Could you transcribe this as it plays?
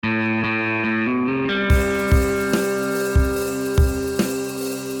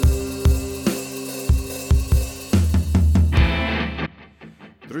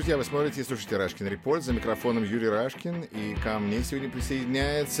друзья, вы смотрите и слушаете Рашкин Репорт. За микрофоном Юрий Рашкин. И ко мне сегодня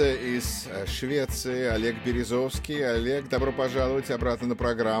присоединяется из Швеции Олег Березовский. Олег, добро пожаловать обратно на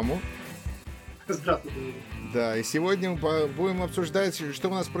программу. Здравствуйте. Да, и сегодня мы будем обсуждать, что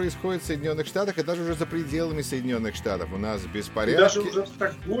у нас происходит в Соединенных Штатах, и даже уже за пределами Соединенных Штатов. У нас беспорядки. И даже уже в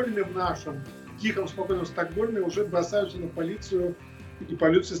Стокгольме, в нашем тихом, спокойном Стокгольме, уже бросаются на полицию, и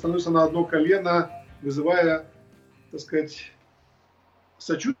полиция становится на одно колено, вызывая, так сказать,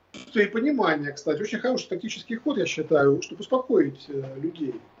 сочувствие и понимание. Кстати, очень хороший тактический ход, я считаю, чтобы успокоить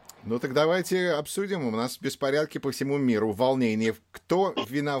людей. Ну так давайте обсудим. У нас беспорядки по всему миру, волнение. Кто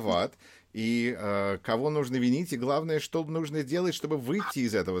виноват и кого нужно винить, и главное, что нужно делать, чтобы выйти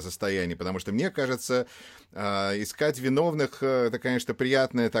из этого состояния. Потому что, мне кажется, искать виновных, это, конечно,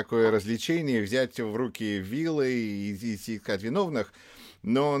 приятное такое развлечение, взять в руки вилы и искать виновных,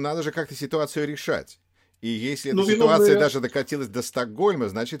 но надо же как-то ситуацию решать. И если эта ситуация даже докатилась до Стокгольма,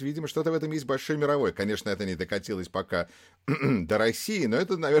 значит, видимо, что-то в этом есть большой мировой. Конечно, это не докатилось пока до России, но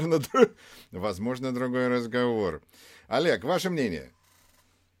это, наверное, возможно, другой разговор. Олег, ваше мнение?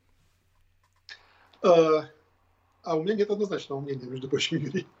 А у меня нет однозначного мнения, между прочим,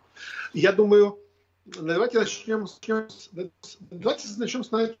 Юрий. Я думаю, давайте начнем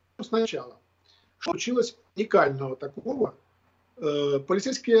сначала. Что случилось уникального такого?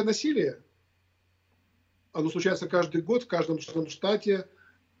 Полицейское насилие, оно случается каждый год в каждом штате,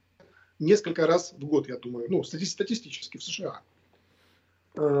 несколько раз в год, я думаю, ну, статистически в США.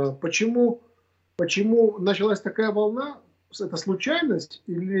 Почему началась такая волна? Это случайность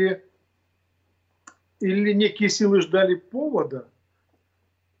или некие силы ждали повода?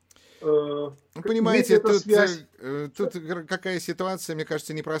 Вы понимаете, тут какая ситуация, мне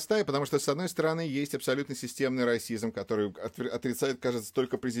кажется, непростая, потому что, с одной стороны, есть абсолютно системный расизм, который отрицает, кажется,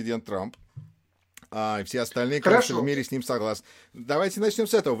 только президент Трамп. А все остальные, кажется, в мире с ним согласны. Давайте начнем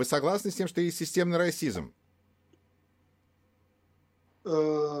с этого. Вы согласны с тем, что есть системный расизм?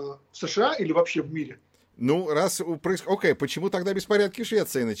 В США или вообще в мире? Ну, Окей, почему тогда беспорядки в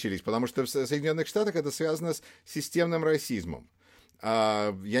Швеции начались? Потому что в Соединенных Штатах это связано с системным расизмом.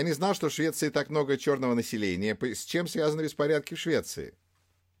 Я не знал, что в Швеции так много черного населения. С чем связаны беспорядки в Швеции?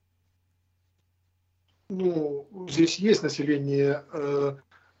 Ну, здесь есть население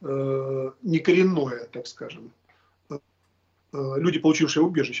некоренное, так скажем. Люди, получившие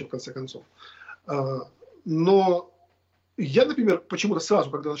убежище, в конце концов. Но я, например, почему-то сразу,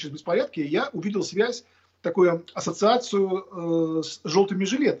 когда начались беспорядки, я увидел связь, такую ассоциацию с желтыми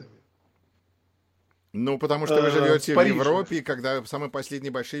жилетами. Ну, потому что вы живете в Европе, и когда самые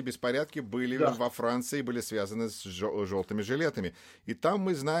последние большие беспорядки были во Франции, были связаны с желтыми жилетами. И там,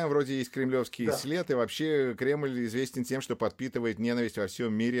 мы знаем, вроде есть кремлевский след, и вообще Кремль известен тем, что подпитывает ненависть во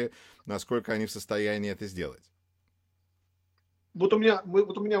всем мире, насколько они в состоянии это сделать. Вот у меня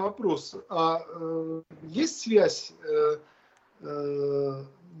вопрос. Есть связь, так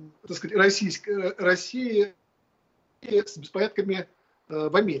сказать, России с беспорядками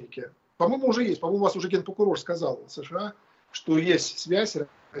в Америке? По-моему, уже есть. По-моему, у вас уже генпрокурор сказал в США, что есть связь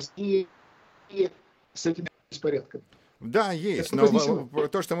России с этими беспорядками. Да, есть. Но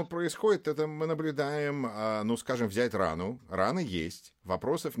то, что происходит, это мы наблюдаем, ну, скажем, взять рану. Рана есть,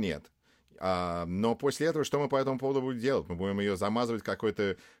 вопросов нет. Но после этого что мы по этому поводу будем делать? Мы будем ее замазывать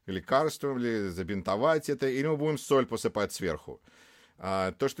какое-то лекарством, или забинтовать это, или мы будем соль посыпать сверху?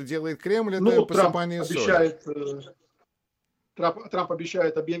 То, что делает Кремль, это посыпание соли. Трамп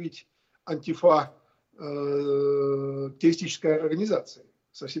обещает объявить Антифа террористической организацией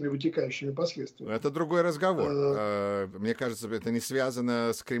со всеми вытекающими последствиями. Это другой разговор. Мне кажется, это не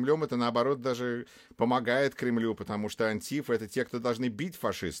связано с Кремлем, это наоборот даже помогает Кремлю, потому что Антифа — это те, кто должны бить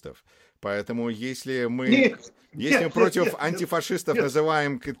фашистов. Поэтому если мы против антифашистов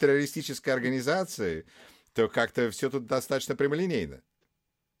называем террористической организацией, то как-то все тут достаточно прямолинейно.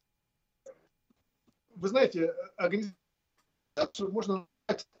 Вы знаете, организацию можно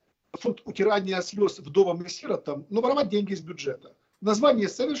назвать фонд утирания слез вдовам и сиротам, но воровать деньги из бюджета. Название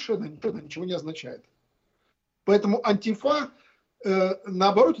совершенно ничего не означает. Поэтому Антифа,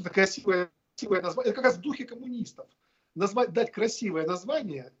 наоборот, это красивое название. Это как раз в духе коммунистов. Дать красивое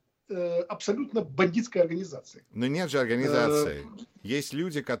название абсолютно бандитской организации. Но нет же организации. Есть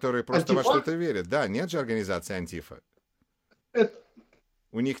люди, которые просто во что-то верят. Да, нет же организации Антифа.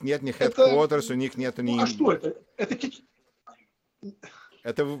 У них нет ни headquarters, у них нет ни... А что это?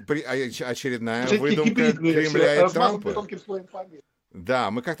 Это очередная выдумка Кремля и Трампа.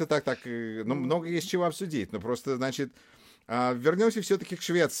 Да, мы как-то так, ну, много есть чего обсудить. Но просто, значит, Вернемся все-таки к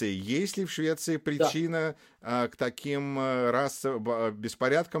Швеции. Есть ли в Швеции причина к таким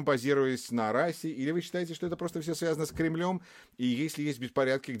беспорядкам, базируясь на расе? Или вы считаете, что это просто все связано с Кремлем, и если есть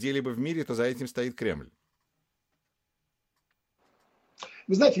беспорядки где-либо в мире, то за этим стоит Кремль?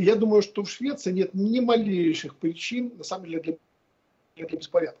 Вы знаете, я думаю, что в Швеции нет ни малейших причин, на самом деле, для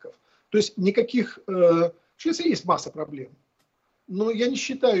беспорядков. То есть никаких... В Швеции есть масса проблем, но я не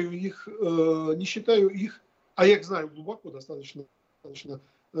считаю их, а я их знаю глубоко, достаточно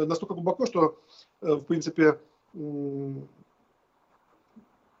настолько глубоко, что, в принципе,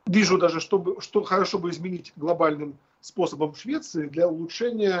 вижу даже, что хорошо бы изменить глобальным способом в Швеции для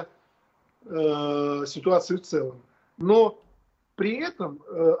улучшения ситуации в целом. Но при этом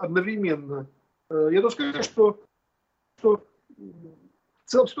одновременно я должен сказать, что в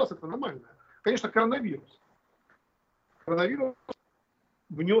целом ситуация нормальная. Конечно, коронавирус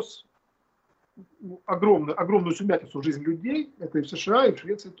внес огромную сумятицу в жизнь людей. Это и в США, и в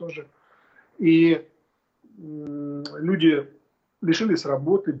Швеции тоже. И люди лишились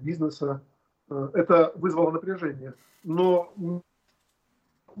работы, бизнеса. Это вызвало напряжение. Но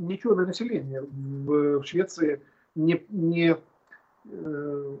ничего на население в Швеции не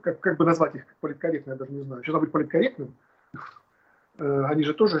как бы назвать их политкорректно, я даже не знаю. Что надо быть политкорректным? Они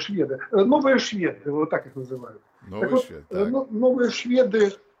же тоже шведы. Новые шведы, вот так их называют. Новые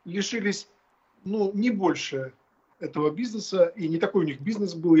шведы лишились, не больше этого бизнеса, и не такой у них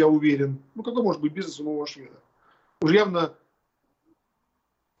бизнес был, я уверен. Какой может быть бизнес у нового шведа? Уж явно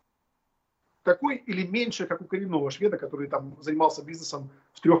такой или меньше, как у коренного шведа, который там занимался бизнесом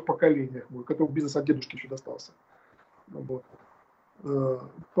в 3 поколениях, у которого бизнес от дедушки еще достался. Вот.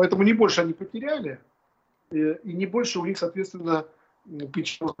 Поэтому не больше они потеряли, и не больше у них, соответственно,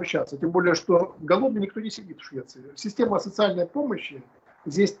 причин возвращаться. Тем более, что голодный никто не сидит в Швеции. Система социальной помощи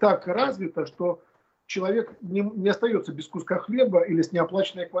здесь так развита, что человек не остается без куска хлеба или с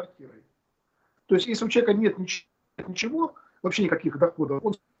неоплаченной квартирой. То есть, если у человека нет ничего, вообще никаких доходов,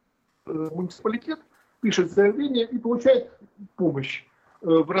 он в муниципалитет пишет заявление и получает помощь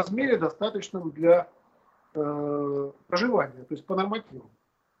в размере, достаточном для проживания, то есть по нормативам.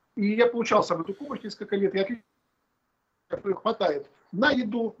 И я получал сам эту помощь несколько лет, и отлично хватает на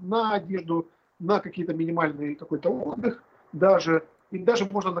еду, на одежду, на какие-то минимальный какой-то отдых даже. И даже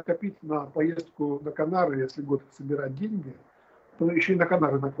можно накопить на поездку на Канары, если год собирать деньги, то еще и на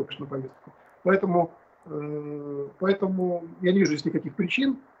Канары накопишь на поездку. Поэтому я не вижу здесь никаких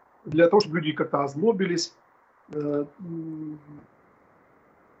причин для того, чтобы люди как-то озлобились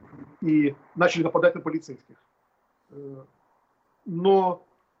и начали нападать на полицейских. Но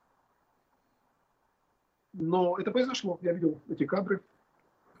это произошло. Я видел эти кадры.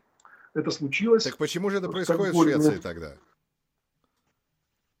 Это случилось. Так почему же это происходит в Швеции тогда?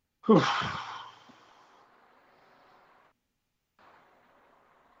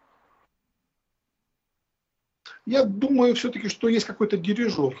 Я думаю все-таки, что есть какой-то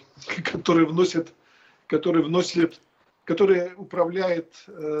дирижер, который управляет...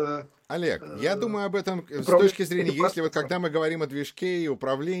 Олег, я думаю об этом с точки зрения, если когда мы говорим о движке и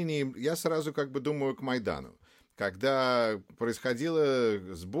управлении, я сразу думаю к Майдану. Когда происходило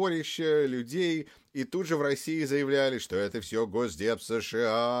сборище людей, и тут же в России заявляли, что это все Госдеп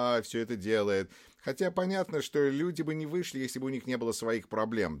США, все это делает. Хотя понятно, что люди бы не вышли, если бы у них не было своих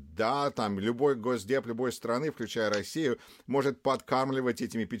проблем. Да, там любой госдеп любой страны, включая Россию, может подкармливать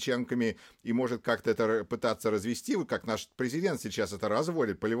этими печенками и может как-то это пытаться развести, как наш президент сейчас это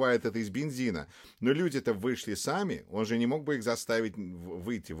разводит, поливает это из бензина. Но люди-то вышли сами, он же не мог бы их заставить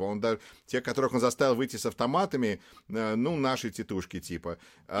выйти. Те, которых он заставил выйти с автоматами, наши титушки типа.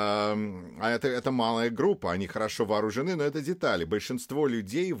 А это малая группа, они хорошо вооружены, но это детали. Большинство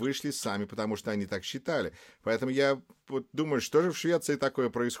людей вышли сами, потому что они так считали. Поэтому я думаю, что же в Швеции такое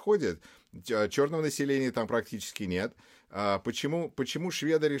происходит? Черного населения там практически нет. Почему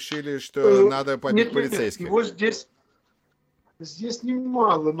шведы решили, что надо побить полицейских? Его здесь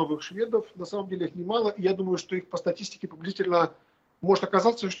немало новых шведов, на самом деле их немало. Я думаю, что их по статистике приблизительно может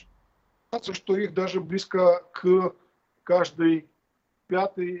оказаться, что их даже близко к каждый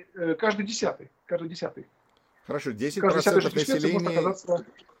десятый. Хорошо, 10% населения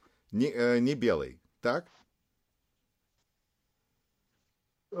не белый, так?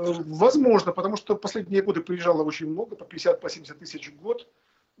 Возможно, потому что в последние годы приезжало очень много, по 50-70 тысяч в год.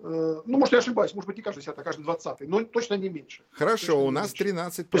 Может, я ошибаюсь, может быть, не каждый 10, а каждый 20, но точно не меньше. Хорошо, у нас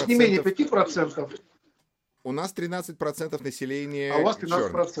 13%. То есть не менее 5%. У нас 13% населения. А у вас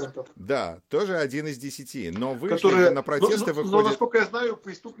 13%. Черных. Да, тоже 1 из 10. Но вышли на протесты выходят. Но, насколько я знаю,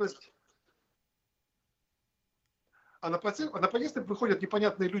 преступность... на протесты выходят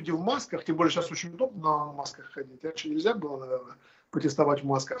непонятные люди в масках, тем более сейчас очень удобно на масках ходить. Раньше нельзя было, наверное, протестовать в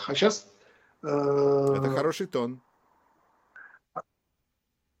масках, а сейчас... Это хороший тон.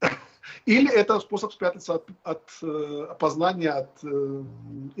 Или это способ спрятаться от опознания, от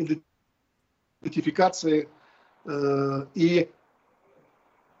идентификации и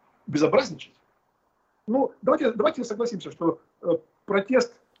безобразничать. Ну, давайте согласимся, что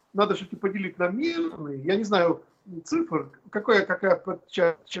протест надо все-таки поделить на мирный. Я не знаю цифр, какая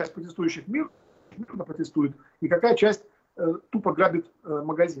часть протестующих мирно протестует, и какая часть тупо грабит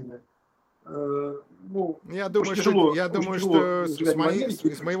магазины. Ну, я думаю, что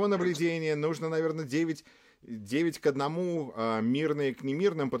с моего наблюдения нужно, наверное, 9 к 1 мирные к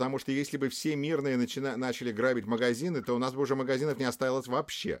немирным, потому что если бы все мирные начали грабить магазины, то у нас бы уже магазинов не осталось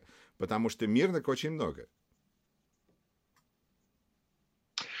вообще, потому что мирных очень много.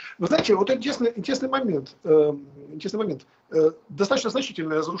 Вы знаете, вот интересный момент. Достаточно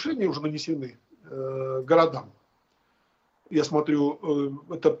значительные разрушения уже нанесены городам. Я смотрю,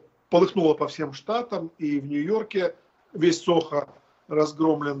 это полыхнуло по всем штатам, и в Нью-Йорке весь Сохо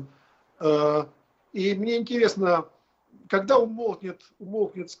разгромлен. И мне интересно, когда умолкнет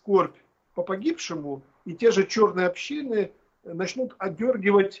скорбь по погибшему, и те же черные общины начнут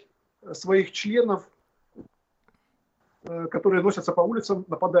отдергивать своих членов, которые носятся по улицам,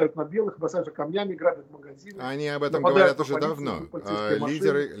 нападают на белых, бросаются камнями, грабят магазины. Они об этом говорят уже давно.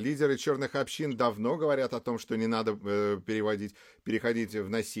 Лидеры черных общин давно говорят о том, что не надо переходить в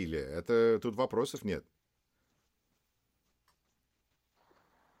насилие. Тут вопросов нет.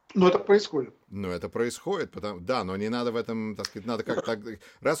 Но это происходит. Да, но не надо в этом, так сказать, надо как-то...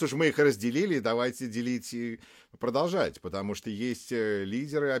 Раз уж мы их разделили, давайте делить и продолжать, потому что есть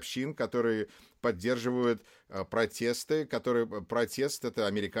лидеры общин, которые поддерживают протесты, протест — это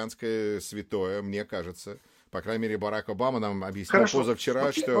американское святое, мне кажется. По крайней мере, Барак Обама нам объяснил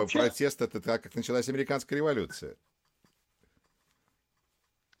позавчера, что протест — это так, как началась американская революция.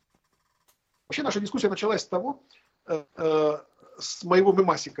 Вообще наша дискуссия началась с того, с моего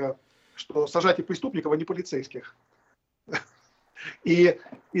мемасика, что сажайте преступников, а не полицейских. И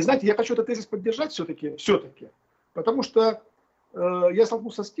знаете, я хочу этот тезис поддержать все-таки, потому что я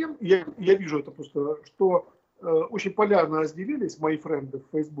столкнулся с тем, я вижу это просто, что очень полярно разделились мои френды в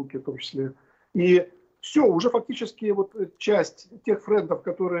Фейсбуке в том числе, и все, уже фактически вот часть тех френдов,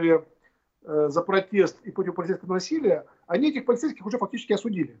 которые за протест и против полицейского насилия, они этих полицейских уже фактически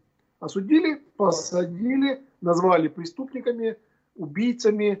осудили. Посадили, назвали преступниками,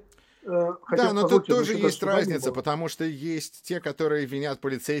 убийцами. Да, но тут тоже есть разница, потому что есть те, которые винят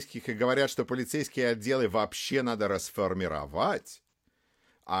полицейских и говорят, что полицейские отделы вообще надо расформировать,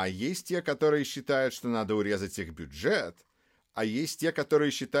 а есть те, которые считают, что надо урезать их бюджет, а есть те, которые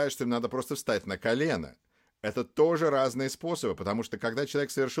считают, что им надо просто встать на колено. Это тоже разные способы, потому что когда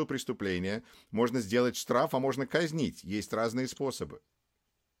человек совершил преступление, можно сделать штраф, а можно казнить. Есть разные способы.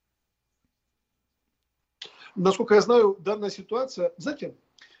 Насколько я знаю, данная ситуация... Знаете,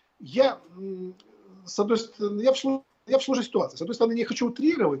 я в сложной ситуации. С одной стороны, не хочу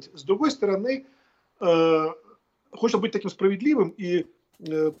утрировать, с другой стороны, хочется быть таким справедливым и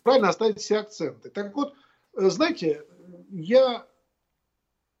правильно оставить все акценты. Так вот, знаете, я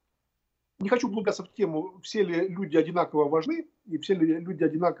не хочу углубляться в тему, все ли люди одинаково важны, и все ли люди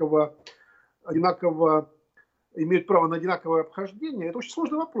одинаково имеют право на одинаковое обхождение. Это очень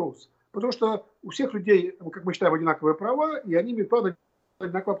сложный вопрос. Потому что у всех людей, как мы считаем, одинаковые права, и они имеют право на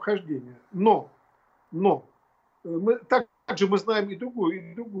одинаковое обхождение. Но также мы знаем и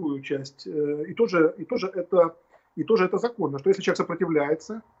другую часть. И тоже это законно, что если человек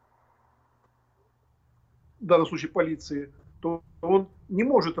сопротивляется, в данном случае полиции, то он не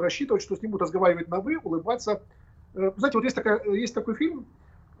может рассчитывать, что с ним будут разговаривать на «вы», улыбаться. Знаете, вот есть такой фильм,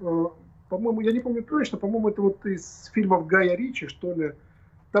 по-моему, я не помню точно, по-моему, это вот из фильмов Гая Ричи, что ли.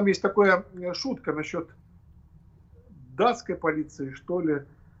 Там есть такая шутка насчет датской полиции, что ли.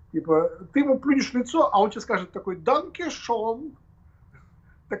 Типа, ты ему плюнешь в лицо, а он тебе скажет такой «Данке шон».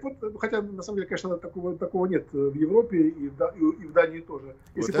 Так вот, хотя на самом деле, конечно, такого нет в Европе и в Дании тоже.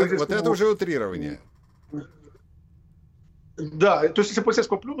 Вот это уже утрирование. Да, то есть если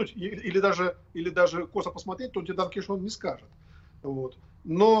полицейского плюнуть или даже косо посмотреть, то он тебе «Данке шон» не скажет. Вот.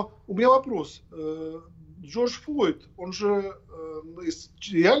 Но у меня вопрос. Джордж Флойд, он же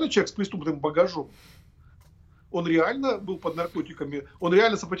реально человек с преступным багажом. Он реально был под наркотиками, он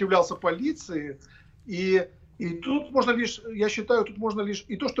реально сопротивлялся полиции. И тут можно лишь, я считаю,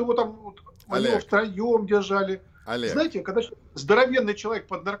 и то, что его там его втроем держали. Олег. Знаете, когда здоровенный человек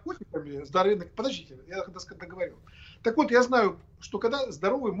под наркотиками, подождите, я договорю. Так вот, я знаю, что когда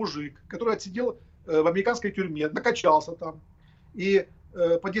здоровый мужик, который отсидел в американской тюрьме, накачался там, и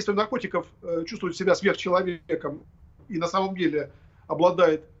под действием наркотиков чувствует себя сверхчеловеком и на самом деле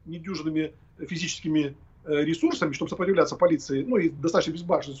обладает недюжинными физическими ресурсами, чтобы сопротивляться полиции, ну и достаточно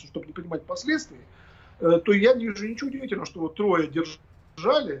безбашенностью, чтобы не понимать последствий, то я не вижу ничего удивительного, что вот трое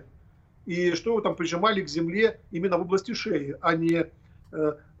держали, и что его там прижимали к земле именно в области шеи, а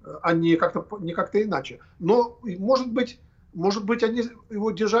не как-то иначе. Но, может быть, они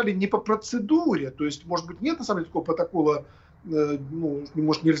его держали не по процедуре, то есть, может быть, нет на самом деле такого протокола, ну,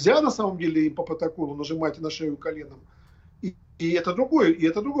 может, нельзя на самом деле по протоколу нажимать на шею коленом. И это другой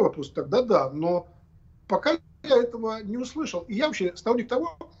вопрос. Тогда да, но пока я этого не услышал. И я вообще сторонник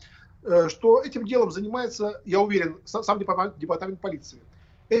того, что этим делом занимается, я уверен, сам департамент полиции.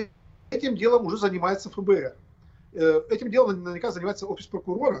 Этим делом уже занимается ФБР. Этим делом наверняка занимается офис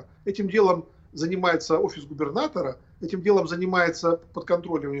прокурора. Этим делом занимается офис губернатора. Этим делом занимается под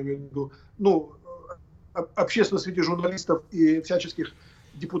контролем, я имею в виду, ну, общественность среди журналистов и всяческих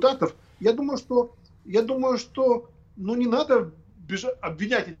депутатов. Я думаю, что ну, не надо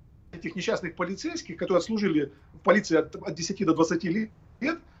обвинять этих несчастных полицейских, которые отслужили в полиции от 10 до 20 лет,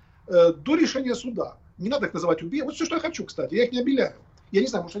 до решения суда. Не надо их называть убийцами. Вот все, что я хочу, кстати. Я их не обеляю. Я не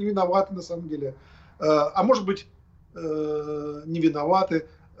знаю, может, они виноваты на самом деле. А может быть, не виноваты.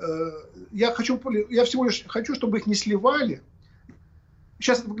 Я всего лишь хочу, чтобы их не сливали.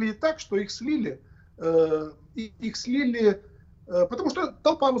 Сейчас это выглядит так, что их слили, потому что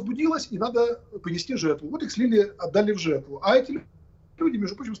толпа возбудилась, и надо принести жертву. Вот их слили, отдали в жертву. А эти люди,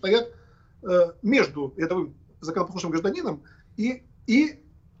 между прочим, стоят между рядовым законопослушным гражданином и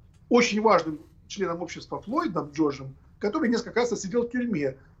очень важным членом общества Флойдом Джорджем, который несколько раз сидел в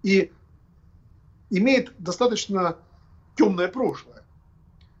тюрьме и имеет достаточно темное прошлое.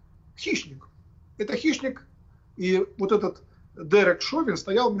 Хищник. Это хищник, и вот этот Дерек Шовин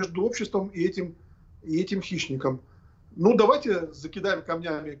стоял между обществом и этим хищником. Ну, давайте закидаем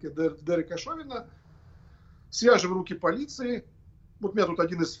камнями Дерека Шовина, свяжем руки полиции. Вот меня тут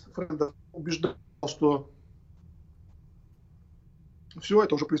один из френдов убеждал, что все,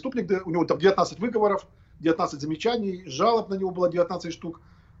 это уже преступник, у него там 19 выговоров, 19 замечаний, жалоб на него было 19 штук.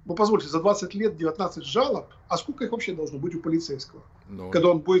 Ну, позвольте, за 20 лет 19 жалоб, а сколько их вообще должно быть у полицейского, когда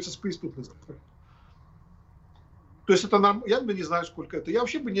он борется с преступностью? То есть это нам, я бы не знаю, сколько это. Я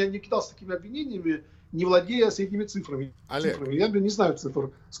вообще бы не кидался такими обвинениями, не владея средними цифрами. Олег. Я бы не знаю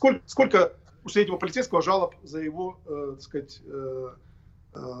цифр. Сколько у среднего полицейского жалоб за его, так сказать,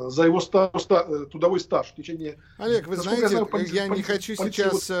 за его трудовой стаж в течение... Олег, вы знаете, я не хочу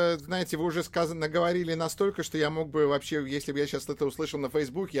сейчас, знаете, вы уже наговорили настолько, что я мог бы вообще, если бы я сейчас это услышал на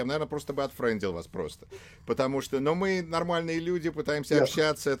Фейсбуке, я, наверное, просто бы отфрендил вас просто. Потому что, но мы нормальные люди, пытаемся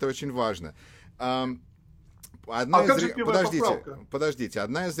общаться, это очень важно. Подождите,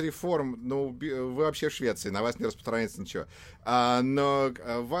 одна из реформ, ну, вы вообще в Швеции, на вас не распространяется ничего. Но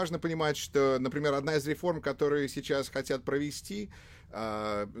важно понимать, что, например, одна из реформ, которые сейчас хотят провести,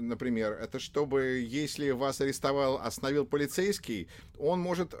 например, это чтобы, если вас остановил полицейский, он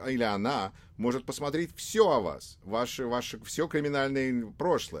может, или она, может посмотреть все о вас, ваше все криминальное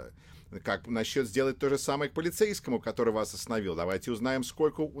прошлое. Как насчет сделать то же самое к полицейскому, который вас остановил? Давайте узнаем,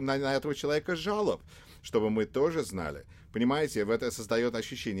 сколько на этого человека жалоб, чтобы мы тоже знали. Понимаете, это создает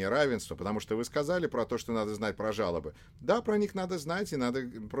ощущение равенства, потому что вы сказали про то, что надо знать про жалобы. Да, про них надо знать, и надо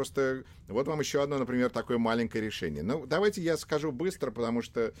просто... Вот вам еще одно, например, такое маленькое решение. Ну, давайте я скажу быстро, потому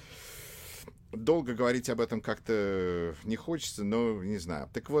что долго говорить об этом как-то не хочется, но не знаю.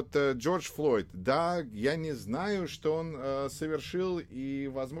 Так вот, Джордж Флойд, да, я не знаю, что он совершил, и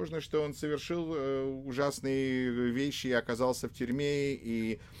возможно, что он совершил ужасные вещи и оказался в тюрьме,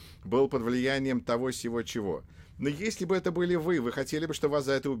 и был под влиянием того-сего чего. Но если бы это были вы хотели бы, чтобы вас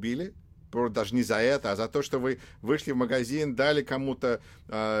за это убили? Даже не за это, а за то, что вы вышли в магазин, дали кому-то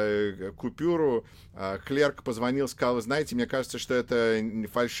купюру, клерк позвонил, сказал, вы знаете, мне кажется, что это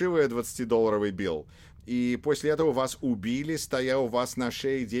фальшивый 20-долларовый билл. И после этого вас убили, стоя у вас на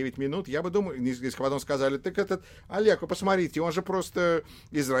шее 9 минут. Я бы думал, если потом сказали, так этот Олег, вы посмотрите, он же просто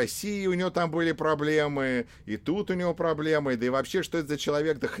из России, у него там были проблемы, и тут у него проблемы, да и вообще, что это за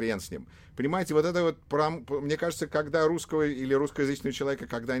человек, да хрен с ним. Понимаете, вот это вот, мне кажется, когда русского или русскоязычного человека,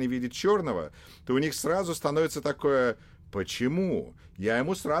 когда они видят черного, то у них сразу становится такое... Почему? Я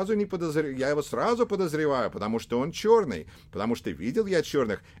его сразу подозреваю, потому что он черный, потому что видел я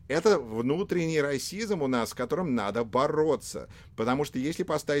черных. Это внутренний расизм у нас, с которым надо бороться. Потому что если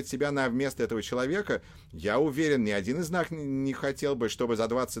поставить себя на место этого человека, я уверен, ни один из нас не хотел бы, чтобы за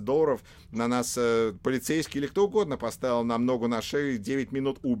 $20 на нас полицейский или кто угодно поставил нам ногу на шею и 9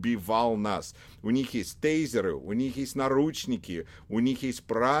 минут убивал нас. У них есть тейзеры, у них есть наручники, у них есть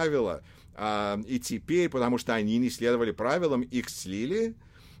правила. и теперь, потому что они не следовали правилам, их слили.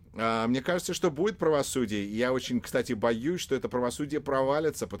 Мне кажется, что будет правосудие. Я очень, кстати, боюсь, что это правосудие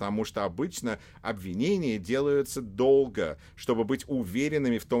провалится, потому что обычно обвинения делаются долго, чтобы быть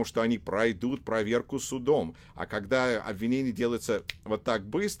уверенными в том, что они пройдут проверку судом. А когда обвинения делаются вот так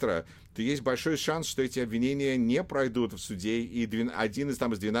быстро, то есть большой шанс, что эти обвинения не пройдут в суде, и один из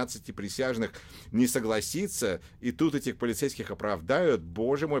 12 присяжных не согласится, и тут этих полицейских оправдают.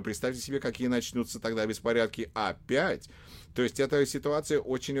 Боже мой, представьте себе, какие начнутся тогда беспорядки опять. То есть эта ситуация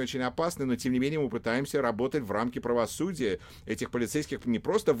очень-очень опасна, но тем не менее мы пытаемся работать в рамке правосудия. Этих полицейских не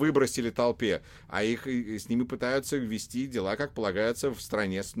просто выбросили толпе, а их с ними пытаются вести дела, как полагается, в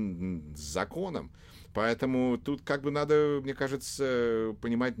стране с законом. Поэтому тут как бы надо, мне кажется,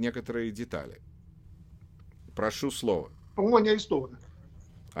 понимать некоторые детали. Прошу слова. По-моему, они арестованы.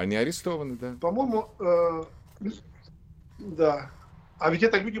 Они арестованы, да. По-моему, да. А ведь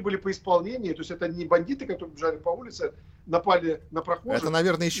это люди были по исполнению, то есть это не бандиты, которые бежали по улице, напали на прохожих. Это,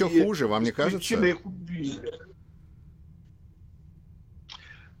 наверное, еще хуже, вам не кажется? Причины их убили.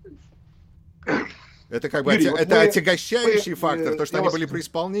 Это как бы Юрий, это отягощающий фактор, то, что они были при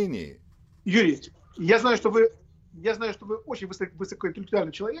исполнении. Юрий, я знаю, что вы очень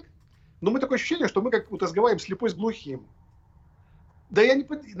высокоинтеллектуальный человек, но мы такое ощущение, что мы как вот разговариваем слепой с глухим. Да я не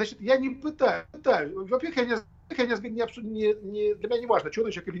пытаюсь. Во-первых, для меня не важно,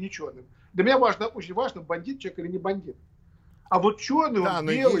 черный человек или не черный. Для меня очень важно, бандит человек или не бандит. А вот черный, да, он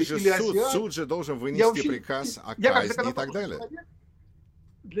но белый есть же или азиат... суд же должен вынести приказ о казни и так далее. Человек,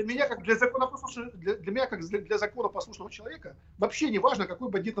 для меня, как для законопослушного человека, вообще не важно, какой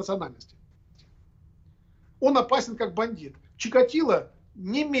бандит национальности. Он опасен как бандит. Чикатило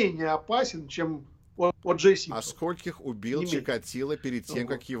не менее опасен, чем О.Джей Симпсон. А скольких убил Чикатило перед тем,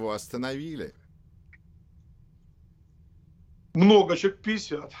 как его остановили? Много, человек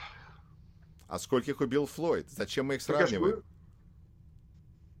 50. А скольких убил Флойд? Зачем мы их сравниваем?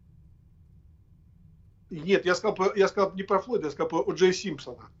 Нет, я сказал не про Флойда, я сказал про О.Джей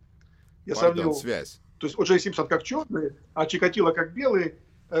Симпсона. Я сравнил связь. То есть О.Джей Симпсон как черный, а Чикатило как белый.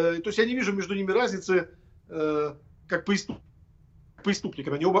 То есть я не вижу между ними разницы как преступники.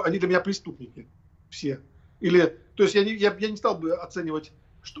 Они для меня преступники. Все. Или, то есть я не стал бы оценивать,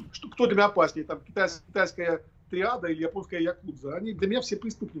 кто для меня опаснее, там китайская триада или японская якудза. Они для меня все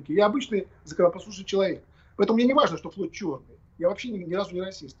преступники. Я обычный законопослушный человек. Поэтому мне не важно, что Флойд черный. Я вообще ни разу не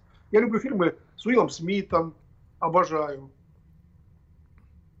расист. Я люблю фильмы с Уиллом Смитом, обожаю.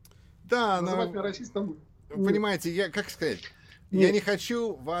 Да, называть меня расистом. Понимаете, как сказать? Я не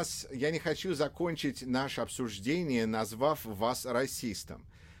хочу закончить наше обсуждение, назвав вас расистом.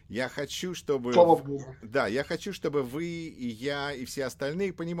 Я хочу, чтобы... Слава Богу. Да, я хочу, чтобы вы и я, и все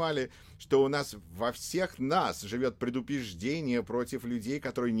остальные понимали, что у нас во всех нас живет предубеждение против людей,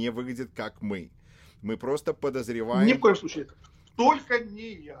 которые не выглядят как мы. Мы просто подозреваем... Ни в коем случае. Только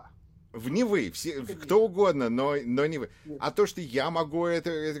не я. Не вы, все, кто угодно, но не вы. А то, что я могу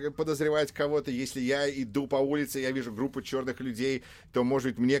это подозревать кого-то, если я иду по улице, я вижу группу черных людей, то, может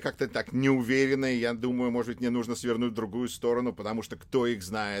быть, мне как-то так неуверенно, и я думаю, может быть, мне нужно свернуть в другую сторону, потому что кто их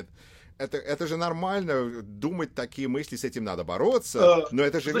знает. Это же нормально, думать такие мысли, с этим надо бороться, но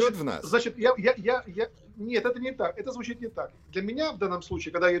это живет в нас. Значит, нет, это не так, это звучит не так. Для меня в данном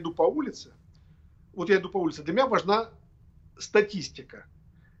случае, когда я иду по улице, для меня важна статистика.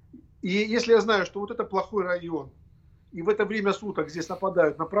 И если я знаю, что вот это плохой район, и в это время суток здесь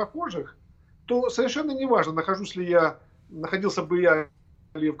нападают на прохожих, то совершенно не важно, находился бы я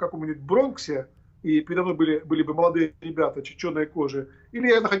в каком-нибудь Бронксе, и передо мной были бы молодые ребята черной кожи, или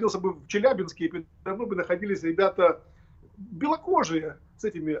я находился бы в Челябинске, и передо мной бы находились ребята белокожие с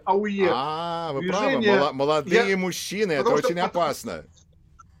этими АУЕ. Вы правы, молодые мужчины, это очень опасно.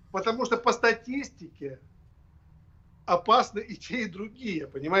 Потому что по статистике опасны и те, и другие,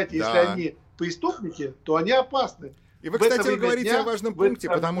 понимаете? Если они преступники, то они опасны. И вы, кстати, говорите о важном пункте,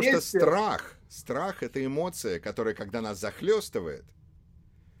 потому что страх — это эмоция, которая, когда нас захлестывает,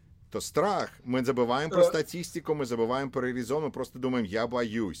 то страх, мы забываем про статистику, мы забываем про резон, мы просто думаем, я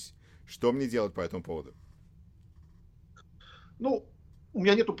боюсь. Что мне делать по этому поводу? У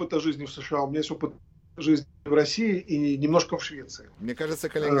меня нет опыта жизни в США, у меня есть опыт жизни в России и немножко в Швеции. Мне кажется,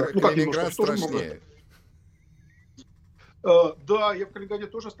 Калининград страшнее. Да, я в Калининграде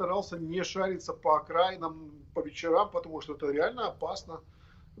тоже старался не шариться по окраинам, по вечерам, потому что это реально опасно.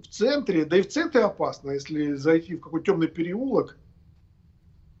 В центре опасно, если зайти в какой-то темный переулок,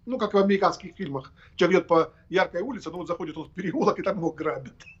 Ну, как в американских фильмах. Человек идет по яркой улице, но вот заходит он в переулок, и там его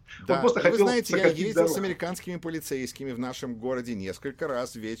грабят. Он Да, просто вы хотел знаете, я сократить ездил с дорогу. американскими полицейскими в нашем городе несколько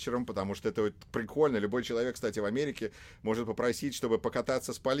раз вечером, потому что это вот прикольно. Любой человек, кстати, в Америке может попросить, чтобы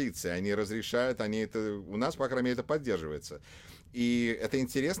покататься с полицией. Они разрешают, они это, у нас, по крайней мере, это поддерживается. И это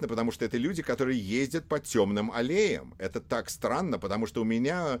интересно, потому что это люди, которые ездят по темным аллеям. Это так странно, потому что у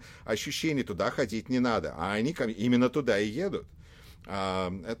меня ощущение, туда ходить не надо, а они именно туда и едут.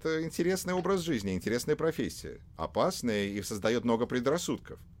 Это интересный образ жизни, интересная профессия. Опасная и создает много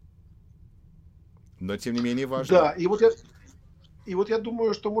предрассудков. Но, тем не менее, важно. Да, и вот я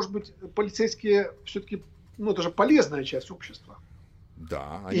думаю, что, может быть, полицейские все-таки, ну, это же полезная часть общества.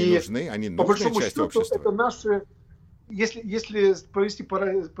 Да, И они по нужная большому часть счету, общества. это наши, если провести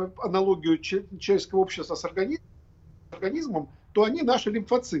аналогию человеческого общества с организмом, то они наши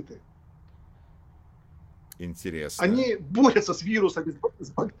лимфоциты. Интересно. Они борются с вирусами,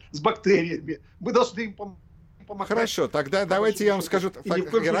 с бактериями. Мы должны им помогать. Хорошо, тогда давайте я вам скажу, раз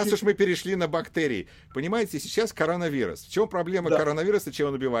случае... уж мы перешли на бактерии. Понимаете, сейчас коронавирус. В чем проблема коронавируса, чем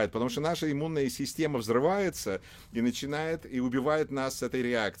он убивает? Потому что наша иммунная система взрывается и начинает и убивает нас с этой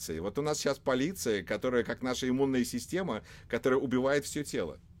реакцией. Вот у нас сейчас полиция, которая, как наша иммунная система, которая убивает все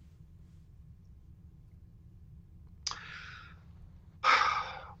тело.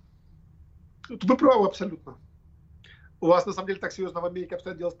 Вы правы абсолютно. У вас на самом деле так серьезно в Америке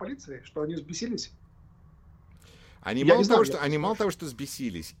обстоят дела с полицией, что они взбесились? Они мало того, что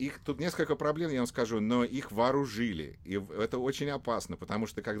взбесились, их тут несколько проблем, я вам скажу, но их вооружили. И это очень опасно, потому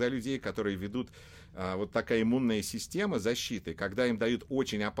что когда людей, которые ведут вот такая иммунная система защиты, когда им дают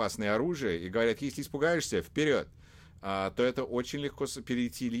очень опасное оружие и говорят, если испугаешься, вперед, то это очень легко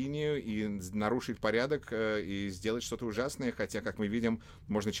перейти линию и нарушить порядок и сделать что-то ужасное, хотя, как мы видим,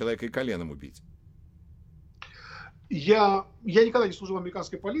 можно человека и коленом убить. Я никогда не служил в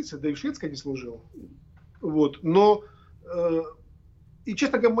американской полиции, да и в шведской не служил. Вот. Но, и,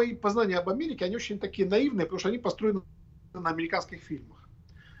 честно говоря, мои познания об Америке, они очень такие наивные, потому что они построены на американских фильмах.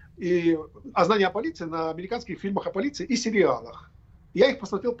 А знания о полиции на американских фильмах о полиции и сериалах. Я их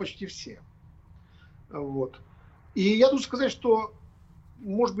посмотрел почти все. Вот. И я должен сказать, что,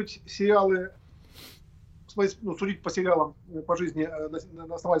 может быть, сериалы, судить по сериалам, по жизни,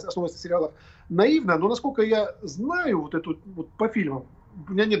 основываясь на сериалах, наивно, но насколько я знаю вот эту, вот по фильмам,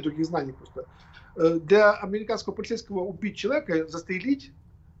 у меня нет других знаний просто, для американского полицейского убить человека, застрелить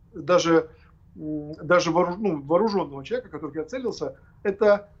даже вооруженного человека, который я целился,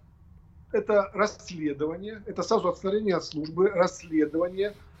 это расследование, это сразу отстранение от службы,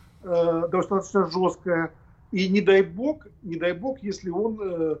 расследование достаточно жесткое. И не дай бог, если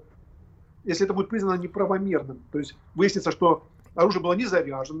это будет признано неправомерным. То есть выяснится, что оружие было не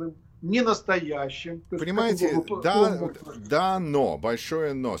заряженным, не настоящим. Понимаете, но,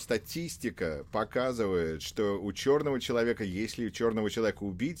 большое но. Статистика показывает, что у черного человека, если черного человека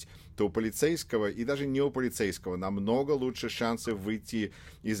убить, то у полицейского и даже не у полицейского намного лучше шансов выйти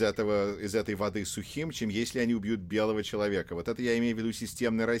из этой воды сухим, чем если они убьют белого человека. Вот это я имею в виду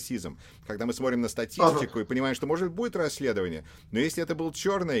системный расизм. Когда мы смотрим на статистику и понимаем, что, может, будет расследование, но если это был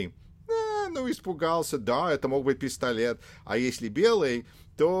черный, испугался, да, это мог быть пистолет. А если белый,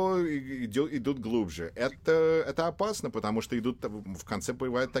 то идут глубже. Это опасно, потому что в конце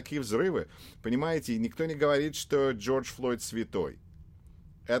бывают такие взрывы. Понимаете, никто не говорит, что Джордж Флойд святой.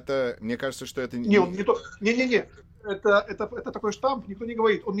 Мне кажется, что это... Не. Это такой штамп, никто не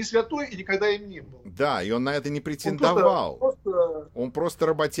говорит. Он не святой и никогда им не был. Да, и он на это не претендовал. Он просто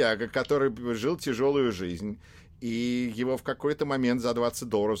работяга, который жил тяжелую жизнь. И его в какой-то момент за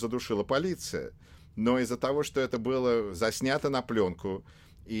 $20 задушила полиция. Но из-за того, что это было заснято на пленку,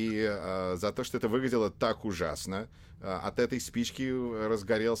 и за то, что это выглядело так ужасно, от этой спички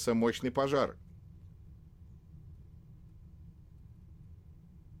разгорелся мощный пожар.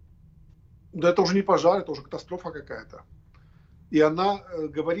 Да это уже не пожар, это уже катастрофа какая-то. И она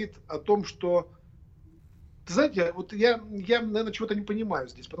говорит о том, что... Ты знаете, вот я, наверное, чего-то не понимаю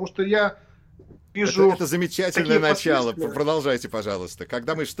здесь, потому что я вижу... Это замечательное начало. Продолжайте, пожалуйста.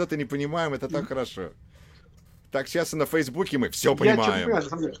 Когда мы что-то не понимаем, это так хорошо. Так часто на Фейсбуке мы все понимаем. Я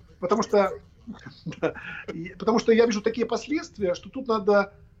понимаю, потому что я вижу такие последствия, что тут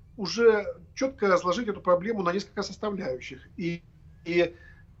надо уже четко разложить эту проблему на несколько составляющих. И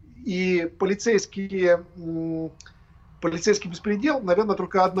полицейский беспредел, наверное,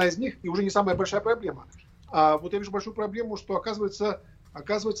 только одна из них, и уже не самая большая проблема. А вот я вижу большую проблему, что оказывается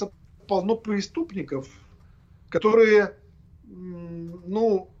полно преступников, которые,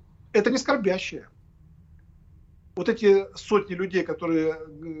 это не скорбящие. Вот эти сотни людей, которые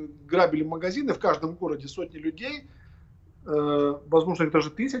грабили магазины, в каждом городе сотни людей, возможно, их даже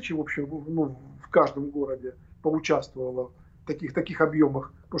тысячи, в общем, ну, в каждом городе поучаствовало в таких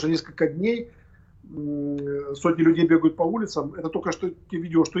объемах, потому что несколько дней сотни людей бегают по улицам. Это только что те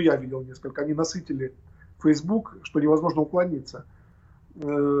видео, что я видел несколько. Они насытили Facebook, что невозможно уклониться.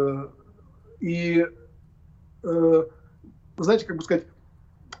 И, знаете, как бы сказать,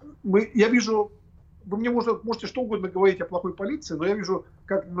 я вижу, вы мне можете что угодно говорить о плохой полиции, но я вижу,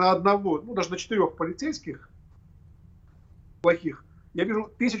 как на одного, ну даже на 4 полицейских плохих, я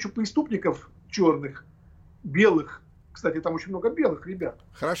вижу 1000 преступников черных, белых. Кстати, там очень много белых ребят.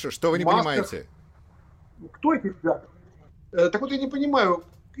 Хорошо, что вы не понимаете? Кто эти ребята? Так вот я не понимаю,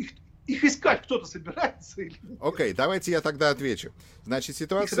 их искать кто-то собирается или нет? Окей, давайте я тогда отвечу. Значит,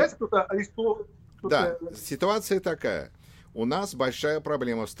 ситуация... Да, ситуация такая. У нас большая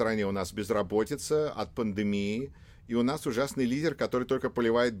проблема в стране, у нас безработица от пандемии, и у нас ужасный лидер, который только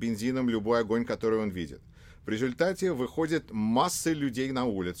поливает бензином любой огонь, который он видит. В результате выходит масса людей на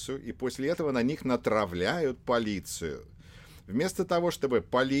улицу, и после этого на них натравляют полицию. Вместо того, чтобы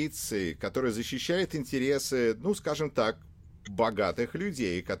полиции, которая защищает интересы, ну, скажем так, богатых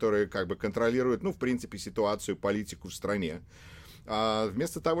людей, которые как бы контролируют, ну, в принципе, ситуацию, политику в стране,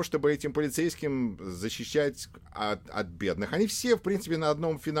 вместо того, чтобы этим полицейским защищать от бедных, они все, в принципе, на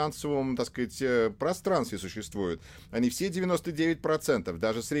одном финансовом, так сказать, пространстве существуют. Они все 99%.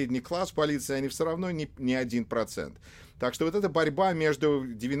 Даже средний класс полиции, они все равно не 1%. Так что вот эта борьба между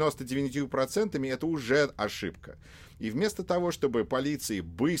 99% это уже ошибка. И вместо того, чтобы полиции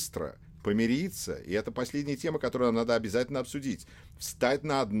быстро помириться, и это последняя тема, которую нам надо обязательно обсудить, встать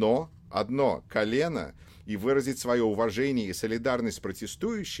на одно колено и выразить свое уважение и солидарность с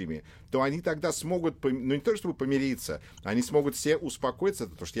протестующими, то они тогда смогут, ну не то чтобы помириться, они смогут все успокоиться,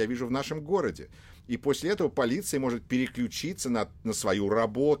 то, что я вижу в нашем городе. И после этого полиция может переключиться на свою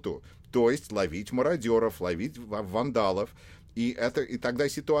работу, то есть ловить мародеров, ловить вандалов. И тогда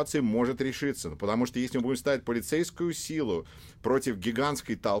ситуация может решиться. Потому что если мы будем ставить полицейскую силу против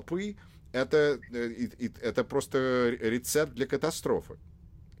гигантской толпы, это просто рецепт для катастрофы.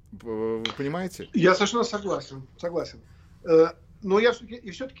 Вы понимаете? Я совершенно согласен. Но я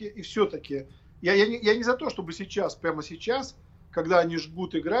все-таки, я не за то, чтобы прямо сейчас, когда они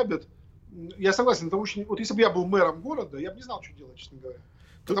жгут и грабят, я согласен, это очень, вот если бы я был мэром города, я бы не знал, что делать, честно говоря.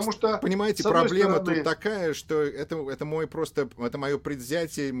 Потому что, понимаете, проблема тут такая, что это мое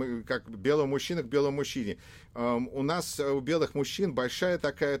предвзятие как белого мужчины к белому мужчине. У нас, у белых мужчин,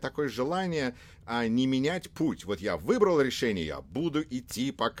 такое желание не менять путь. Вот я выбрал решение, я буду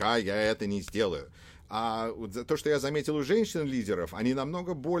идти, пока я это не сделаю. А то, что я заметил у женщин-лидеров, они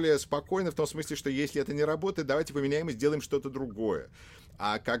намного более спокойны в том смысле, что если это не работает, давайте поменяем и сделаем что-то другое.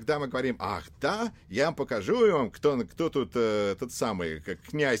 А когда мы говорим, ах, да, я вам покажу вам, кто тут тот самый как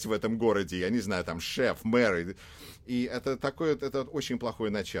князь в этом городе, я не знаю, там шеф, мэр. И это очень плохое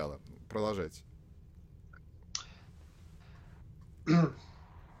начало. Продолжайте. Вы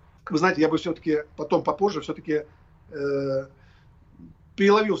знаете, я бы все-таки попозже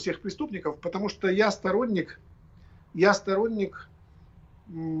переловил всех преступников, потому что я сторонник, я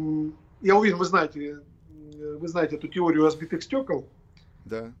уверен, вы знаете эту теорию разбитых стекол.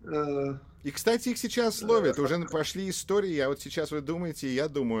 Да. И, кстати, их сейчас ловят. Уже пошли истории. А вот сейчас вы думаете, я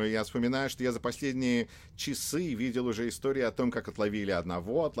вспоминаю, что я за последние часы видел уже истории о том, как отловили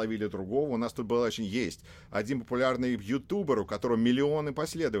одного, отловили другого. У нас тут было есть один популярный ютубер, у которого миллионы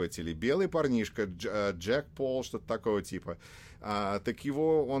последователей. Белый парнишка, Джек Пол, что-то такого типа.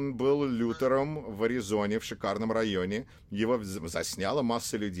 Он был лютером в Аризоне, в шикарном районе. Его засняло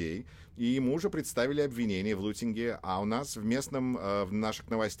масса людей. И ему уже представили обвинение в лутинге. А у нас в наших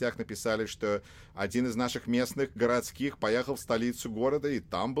новостях написали, что один из наших местных городских поехал в столицу города, и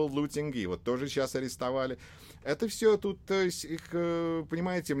там был лутинг, и вот тоже сейчас арестовали. Это все тут,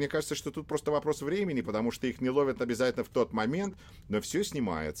 понимаете, мне кажется, что тут просто вопрос времени, потому что их не ловят обязательно в тот момент, но все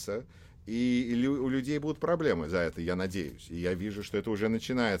снимается. И у людей будут проблемы за это, я надеюсь. И я вижу, что это уже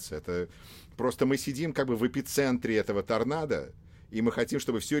начинается. Это просто мы сидим как бы в эпицентре этого торнадо, и мы хотим,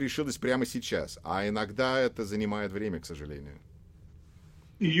 чтобы все решилось прямо сейчас. А иногда это занимает время, к сожалению.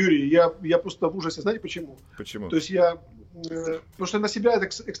 Юрий, я просто в ужасе. Знаете почему? Почему? То есть потому что на себя это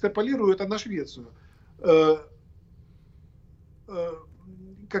экстраполирую, это на Швецию.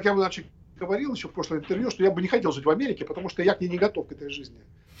 Как я раньше говорил еще в прошлом интервью, что я бы не хотел жить в Америке, потому что я к ней не готов к этой жизни.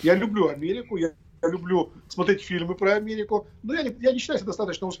 Я люблю Америку, я люблю смотреть фильмы про Америку, но я не считаю себя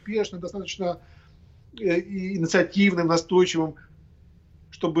достаточно успешным, достаточно инициативным, настойчивым,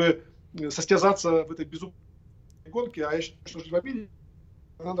 чтобы состязаться в этой безумной гонке. А я считаю, что жить в Америке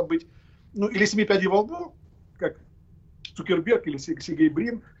надо быть, или 7 пядей во лбу, как Цукерберг или Сергей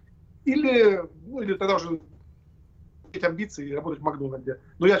Брин, или тогда уже иметь амбиции и работать в Макдональде.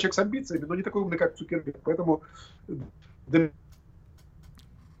 Но я человек с амбициями, но не такой умный, как Цукерберг. Поэтому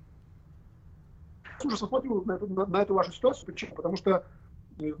ужасно смотрю на эту вашу ситуацию. Почему? Потому что,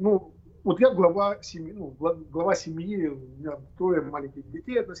 ну, вот я глава семьи, у меня 3 маленьких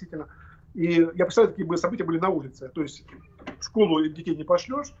детей относительно. И я представляю, какие бы события были на улице. То есть в школу детей не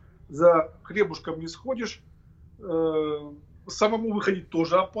пошлешь, за хлебушком не сходишь, самому выходить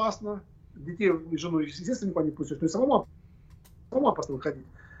тоже опасно. Детей и жену, естественно, никуда не пустишь, но и самому опасно выходить.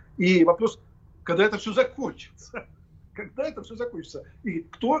 И вопрос, когда это все закончится? Когда это все закончится? И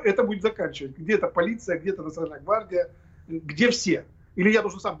кто это будет заканчивать? Где-то полиция, где-то Национальная гвардия, где все? Или я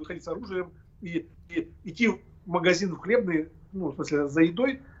должен сам выходить с оружием и идти в магазин в хлебный, ну, в смысле, за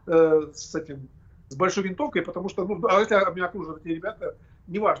едой, с большой винтовкой, потому что, ну, а если меня окружат эти ребята,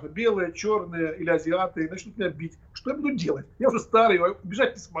 неважно, белые, черные или азиаты, начнут меня бить. Что я буду делать? Я уже старый,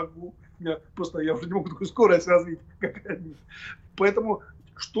 убежать не смогу. Я уже не могу такую скорость развить, как они. Поэтому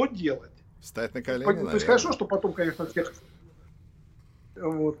что делать? Встать на колени, То есть хорошо, что потом, конечно, всех...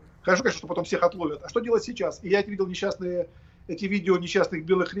 Вот. Хорошо, конечно, что потом всех отловят. А что делать сейчас? И я видел эти видео несчастных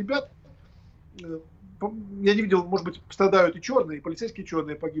белых ребят. Я не видел, может быть, страдают и черные, и полицейские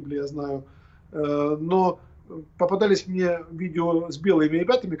черные погибли, я знаю. Но попадались мне видео с белыми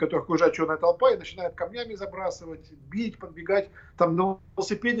ребятами, которых окружает черная толпа и начинает камнями забрасывать, бить, подбегать, там на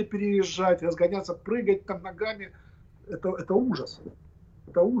велосипеде переезжать, разгоняться, прыгать там ногами. Это ужас.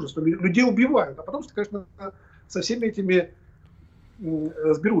 Это ужас. Людей убивают. А потом, конечно, со всеми этими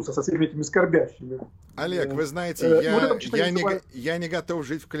разберутся, со всеми этими скорбящими. Олег, вы знаете, я не готов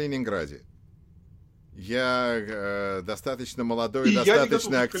жить в Калининграде. Я достаточно молодой,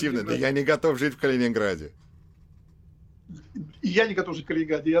 достаточно активный, но я не готов жить в Калининграде. И я не готов жить в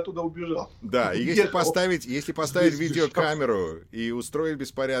Калининграде, я туда убежал. Да, и если поставить видеокамеру и устроить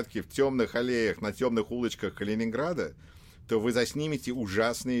беспорядки в темных аллеях, на темных улочках Калининграда, то вы заснимете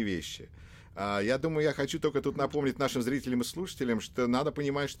ужасные вещи. Я думаю, я хочу только тут напомнить нашим зрителям и слушателям, что надо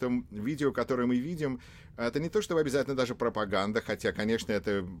понимать, что видео, которое мы видим, это не то, чтобы обязательно даже пропаганда, хотя, конечно,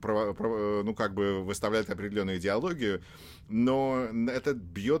 это выставляет определенную идеологию, но это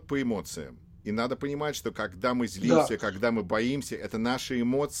бьет по эмоциям. И надо понимать, что когда мы злимся, когда мы боимся, это наши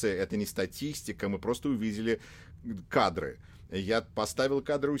эмоции, это не статистика, мы просто увидели кадры. Я поставил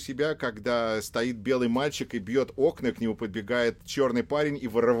кадры у себя, когда стоит белый мальчик и бьет окна, к нему подбегает черный парень и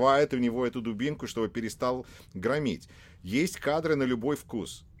вырывает у него эту дубинку, чтобы перестал громить. Есть кадры на любой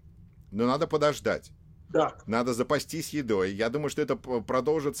вкус, но надо подождать. Да. Надо запастись едой. Я думаю, что это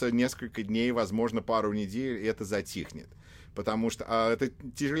продолжится несколько дней, возможно, пару недель, и это затихнет. Потому что это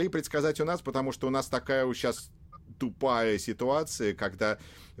тяжелее предсказать у нас, потому что у нас такая сейчас тупая ситуация, когда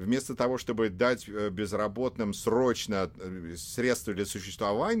вместо того, чтобы дать безработным срочно средства для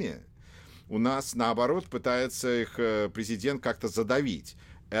существования, у нас, наоборот, пытается их президент как-то задавить.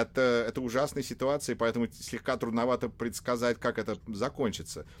 Это ужасная ситуация, поэтому слегка трудновато предсказать, как это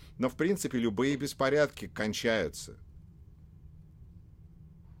закончится. Но, в принципе, любые беспорядки кончаются.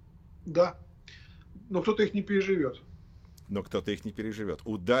 Да, но кто-то их не переживет. Но кто-то их не переживет.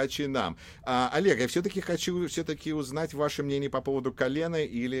 Удачи нам. Олег, я все-таки хочу узнать ваше мнение по поводу колена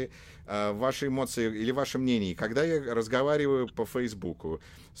или ваши эмоции, или ваше мнение. Когда я разговариваю по Фейсбуку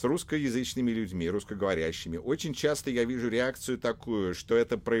с русскоязычными людьми, русскоговорящими, очень часто я вижу реакцию такую, что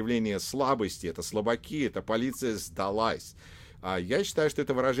это проявление слабости, это слабаки, это полиция сдалась. Я считаю, что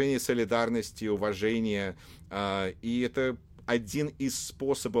это выражение солидарности, уважения, и это один из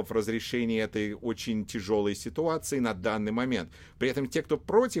способов разрешения этой очень тяжелой ситуации на данный момент. При этом те, кто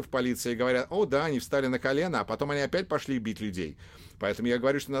против полиции, говорят: о да, они встали на колено, а потом они опять пошли бить людей. Поэтому я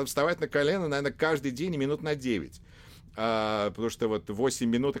говорю, что надо вставать на колено, наверное, каждый день минут на 9. Потому что вот 8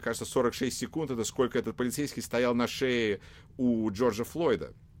 минут, и, кажется, 46 секунд, это сколько этот полицейский стоял на шее у Джорджа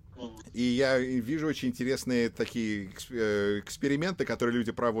Флойда. И я вижу очень интересные такие эксперименты, которые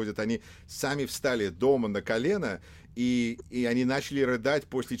люди проводят. Они сами встали дома на колено, и они начали рыдать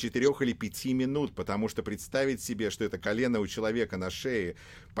после 4 или 5 минут, потому что представить себе, что это колено у человека на шее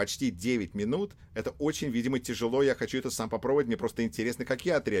почти 9 минут, это очень, видимо, тяжело. Я хочу это сам попробовать, мне просто интересно, как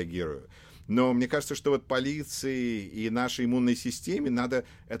я отреагирую. Но мне кажется, что вот полиции и нашей иммунной системе надо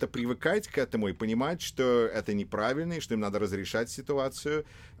это привыкать к этому и понимать, что это неправильно, и что им надо разрешать ситуацию.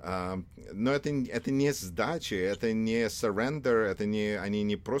 Но это не сдача, это не surrender, они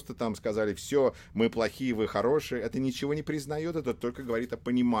не просто там сказали: все, мы плохие, вы хорошие. Это ничего не признает, это только говорит о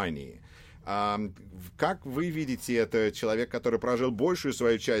понимании. Как вы видите это, человек, который прожил большую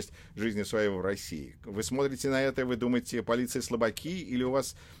свою часть жизни своей в России? Вы смотрите на это, вы думаете, полиция слабаки, или у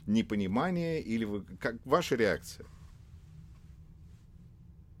вас непонимание, или как ваша реакция?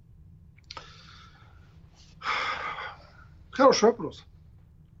 Хороший вопрос.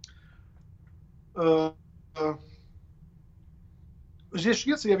 Здесь в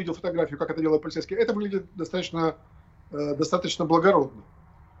Швеции я видел фотографию, как это делают полицейские. Это выглядит достаточно благородно.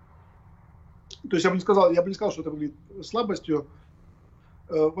 То есть я бы не сказал, что это выглядит слабостью.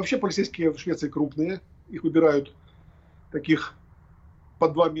 Вообще полицейские в Швеции крупные. Их выбирают таких по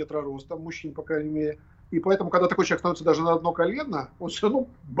 2 метра роста, мужчин, по крайней мере. И поэтому, когда такой человек становится даже на одно колено, он все равно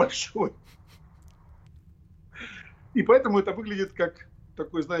большой. И поэтому это выглядит как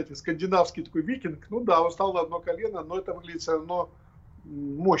такой, знаете, скандинавский такой викинг. Ну да, он стал на одно колено, но это выглядит все равно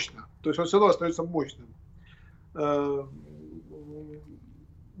мощно. То есть он все равно остается мощным.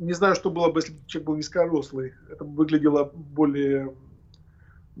 Не знаю, что было бы, если бы человек был низкорослый. Это бы выглядело более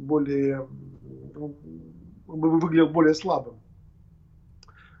слабым.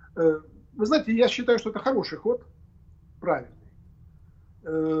 Вы знаете, я считаю, что это хороший ход, правильный.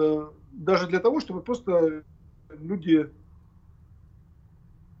 Даже для того, чтобы просто люди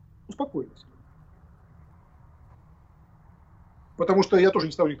успокоились. Потому что я тоже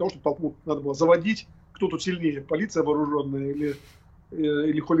не сторонник того, что толпу надо было заводить. Кто тут сильнее, полиция вооруженная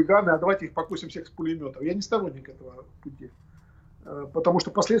или хулиганы, а давайте их покосим всех с пулеметов. Я не сторонник этого пути. Потому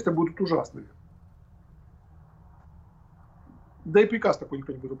что последствия будут ужасные. Да и приказ такой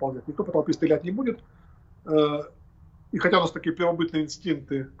никто не будет выполнять. Никто по толпе стрелять не будет. И хотя у нас такие первобытные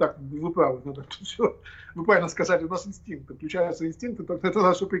инстинкты, так, вы правы, вы правильно сказали, у нас инстинкты, включаются инстинкты, только это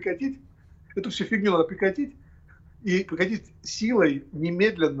надо все прекратить, эту всю фигню надо прекратить, и прекратить силой,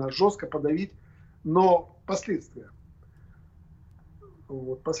 немедленно, жестко подавить, но последствия.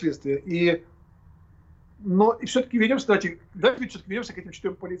 Вот, последствия. Но и все-таки вернемся, давайте все-таки вернемся к этим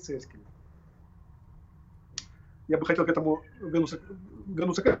 4 полицейским. Я бы хотел вернуться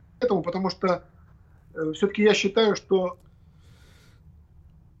к этому, потому что все-таки я считаю, что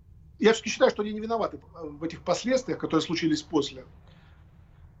они не виноваты в этих последствиях, которые случились после.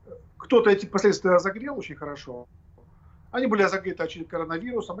 Кто-то эти последствия разогрел очень хорошо. Они были разогреты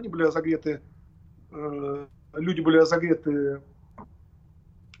коронавирусом, люди были разогреты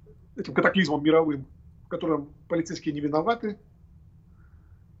этим катаклизмом мировым, в котором полицейские не виноваты.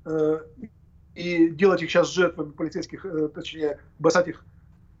 И делать их сейчас жертвами полицейских, точнее, бросать их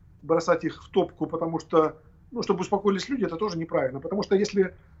в топку, потому что, чтобы успокоились люди, это тоже неправильно. Потому что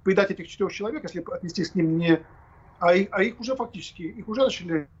если предать этих 4 человек, если отнести к ним не... А их уже фактически, их уже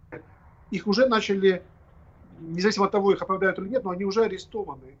начали, независимо от того, их оправдают или нет, но они уже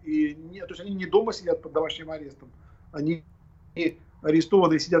арестованы. То есть они не дома сидят под домашним арестом. Они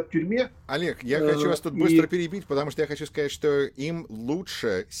арестованы и сидят в тюрьме. Олег, я хочу вас тут быстро перебить, потому что я хочу сказать, что им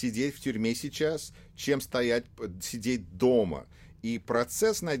лучше сидеть в тюрьме сейчас, чем сидеть дома. И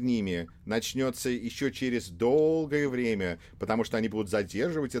процесс над ними начнется еще через долгое время, потому что они будут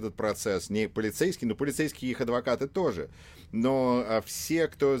задерживать этот процесс. Не полицейские, но полицейские и их адвокаты тоже. Но все,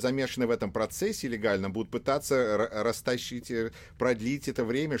 кто замешаны в этом процессе легально, будут пытаться продлить это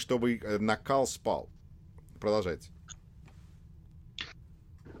время, чтобы накал спал. Продолжайте.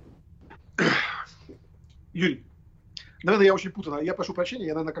 Юрий, наверное, я очень путано. Я прошу прощения,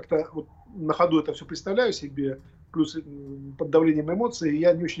 я, наверное, как-то на ходу это все представляю себе, плюс под давлением эмоций,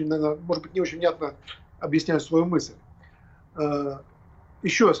 я не очень, наверное, может быть, не очень внятно объясняю свою мысль.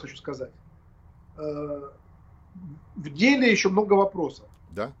 Еще раз хочу сказать. В деле еще много вопросов.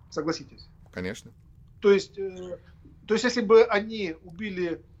 Да. Согласитесь? Конечно. То есть, если бы они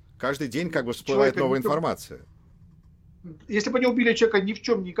убили... Каждый день как бы всплывает новая информация. Если бы они убили человека ни в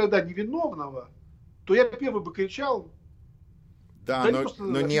чем никогда не виновного, то я первый бы кричал. Да,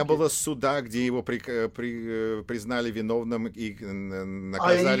 но не было суда, где его признали виновным и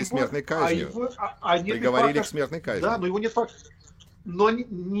наказали смертной казнью. Приговорили к смертной казни. Да, но его нет факта. Но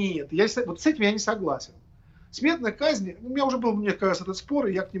нет, вот с этим я не согласен. Смертная казнь, у меня уже был, мне кажется, этот спор,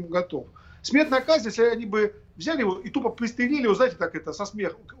 и я к нему готов. Смертная казнь, если они бы взяли его и тупо пристрелили его, знаете, так это, со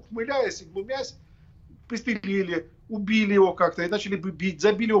смехом, ухмыляясь и глумясь, пристрелили, убили его как-то и начали бы бить,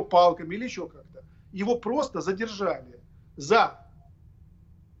 забили его палками или еще как-то. Его просто задержали за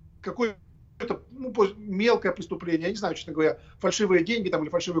какое-то мелкое преступление, я не знаю, честно говоря, фальшивые деньги там или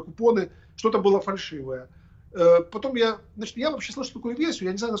фальшивые купоны, что-то было фальшивое. Потом я вообще слышал такую версию,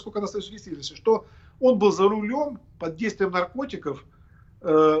 я не знаю, насколько она остается действительностью, что он был за рулем под действием наркотиков,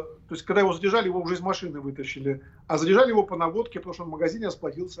 то есть когда его задержали, его уже из машины вытащили, а задержали его по наводке, потому что он в магазине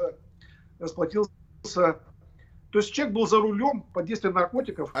расплатился. То есть человек был за рулем под действием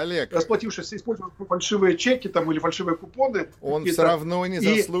наркотиков, Олег, расплатившись, использовав фальшивые чеки там, или фальшивые купоны. Он все равно не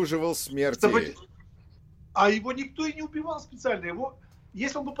заслуживал смерти. А его никто и не убивал специально.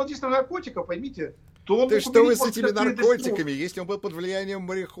 Если он был под действием наркотиков, поймите, то он Да мог что вы умереть, с может быть, этими от передозировки. наркотиками? Если он был под влиянием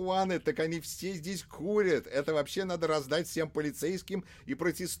марихуаны, так они все здесь курят. Это вообще надо раздать всем полицейским и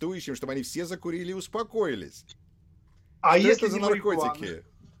протестующим, чтобы они все закурили и успокоились. А Что если это за не марихуана? наркотики?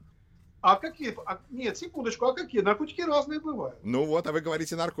 А какие? Нет, секундочку, а какие? Наркотики разные бывают. Ну вот, а вы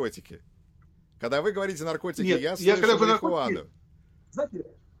говорите наркотики. Когда вы говорите наркотики, Нет, я я когда слышу говорю марихуану. наркотики, знаете,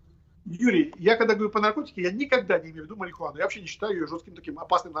 Юрий, я когда говорю по наркотике, я никогда не имею в виду марихуану. Я вообще не считаю ее жестким таким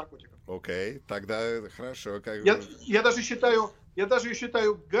опасным наркотиком. Окей, тогда хорошо. Я даже ее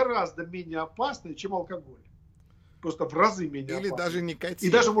считаю гораздо менее опасной, чем алкоголь. Просто в разы менее Или опасной. даже никотин.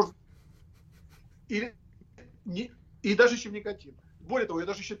 И даже может... И даже чем никотин. Более того, я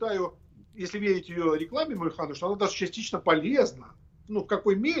даже считаю, если верить ее рекламе марихуаны, что она даже частично полезна. Ну, в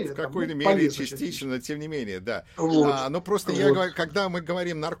какой мере? В какой-то мере частично, но тем не менее, да. Вот. Но просто я говорю, когда мы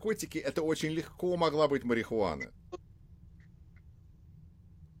говорим наркотики, это очень легко могла быть марихуана.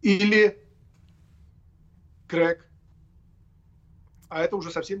 Или крэк. А это уже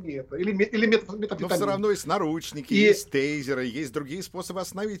совсем не это. Или метафетамин. Но все равно есть наручники, есть тейзеры, есть другие способы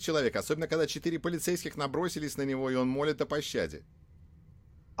остановить человека. Особенно, когда 4 полицейских набросились на него, и он молит о пощаде.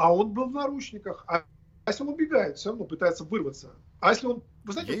 А он был в наручниках. А если он убегает, все равно пытается вырваться. А если он...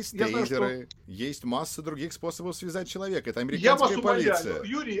 Вы знаете, есть я тейзеры, знаю, что... есть масса других способов связать человека. Это Я американская вас полиция. умоляю,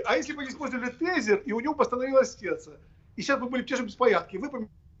 Юрий, а если бы использовали тейзер, и у него постановилось сердце, и сейчас бы были те же беспорядки, вы бы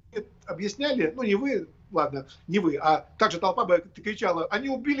объясняли, ну не вы, ладно, не вы, а также толпа бы кричала, они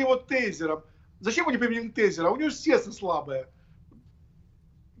убили его тейзером. Зачем они применили тейзер? А у него сердце слабое.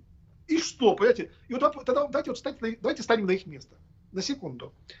 И что, понимаете? И вот тогда давайте станем на их место. На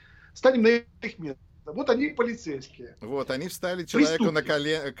секунду. Станем на их место. Вот они полицейские. Вот, они встали человеку на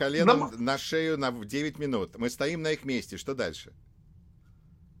колено на шею на 9 минут. Мы стоим на их месте. Что дальше?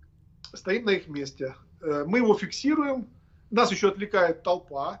 Стоим на их месте. Мы его фиксируем. Нас еще отвлекает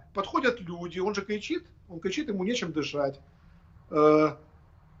толпа. Подходят люди. Он же кричит. Он кричит, ему нечем дышать. Ну,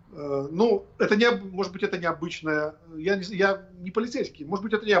 это не, может быть, это необычная... Я не полицейский. Может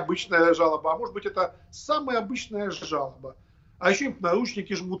быть, это необычная жалоба. А может быть, это самая обычная жалоба. А еще им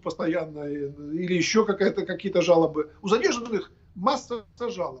наручники жмут постоянно, или еще какие-то жалобы. У задержанных масса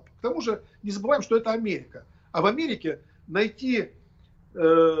жалоб. К тому же не забываем, что это Америка. А в Америке найти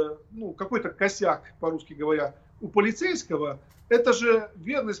какой-то косяк, по-русски говоря, у полицейского, это же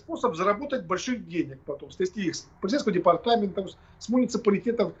верный способ заработать больших денег потом. Стрясти их с полицейского департамента, с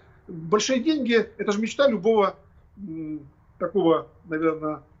муниципалитетов. Большие деньги, это же мечта любого такого,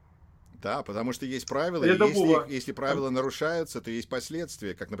 наверное... Да, потому что есть правила, и если правила нарушаются, то есть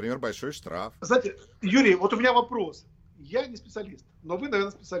последствия, как, например, большой штраф. Знаете, Юрий, вот у меня вопрос. Я не специалист, но вы,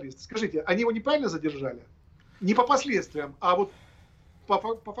 наверное, специалист. Скажите, они его неправильно задержали? Не по последствиям, а вот по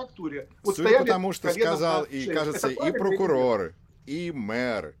фактуре. Вот судя по тому, что сказал, и, кажется, и прокурор, и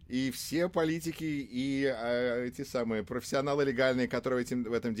мэр, и все политики, и эти самые профессионалы легальные, которые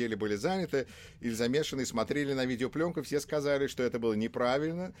в этом деле были заняты или замешаны, смотрели на видеопленку, все сказали, что это было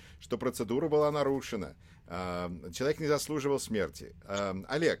неправильно, что процедура была нарушена. Человек не заслуживал смерти.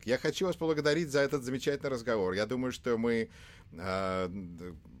 Олег, я хочу вас поблагодарить за этот замечательный разговор. Я думаю, что мы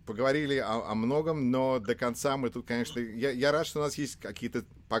поговорили о многом, но до конца мы тут, конечно... Я рад, что у нас есть какие-то,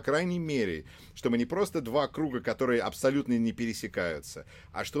 по крайней мере, что мы не просто два круга, которые абсолютно не пересекаются,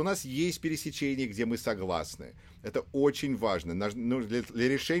 а что у нас есть пересечения, где мы согласны. Это очень важно. Для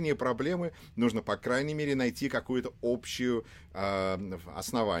решения проблемы нужно, по крайней мере, найти какое-то общее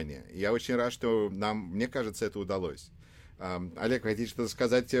основание. Я очень рад, что мне кажется, это удалось. Олег, хотите что-то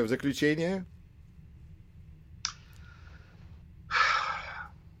сказать в заключение?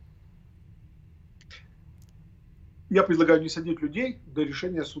 Я предлагаю не садить людей до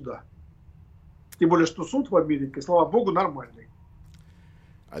решения суда. Тем более, что суд в Америке, слава богу, нормальный.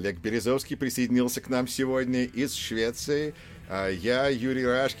 Олег Березовский присоединился к нам сегодня из Швеции. Я, Юрий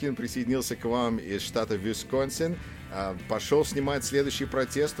Рашкин, присоединился к вам из штата Висконсин. Пошел снимать следующий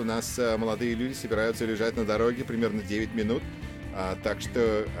протест. У нас молодые люди собираются лежать на дороге примерно 9 минут. Так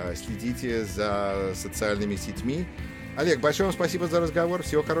что следите за социальными сетьми. Олег, большое вам спасибо за разговор.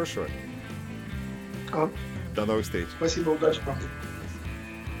 Всего хорошего. До новых встреч. Спасибо, удачи вам.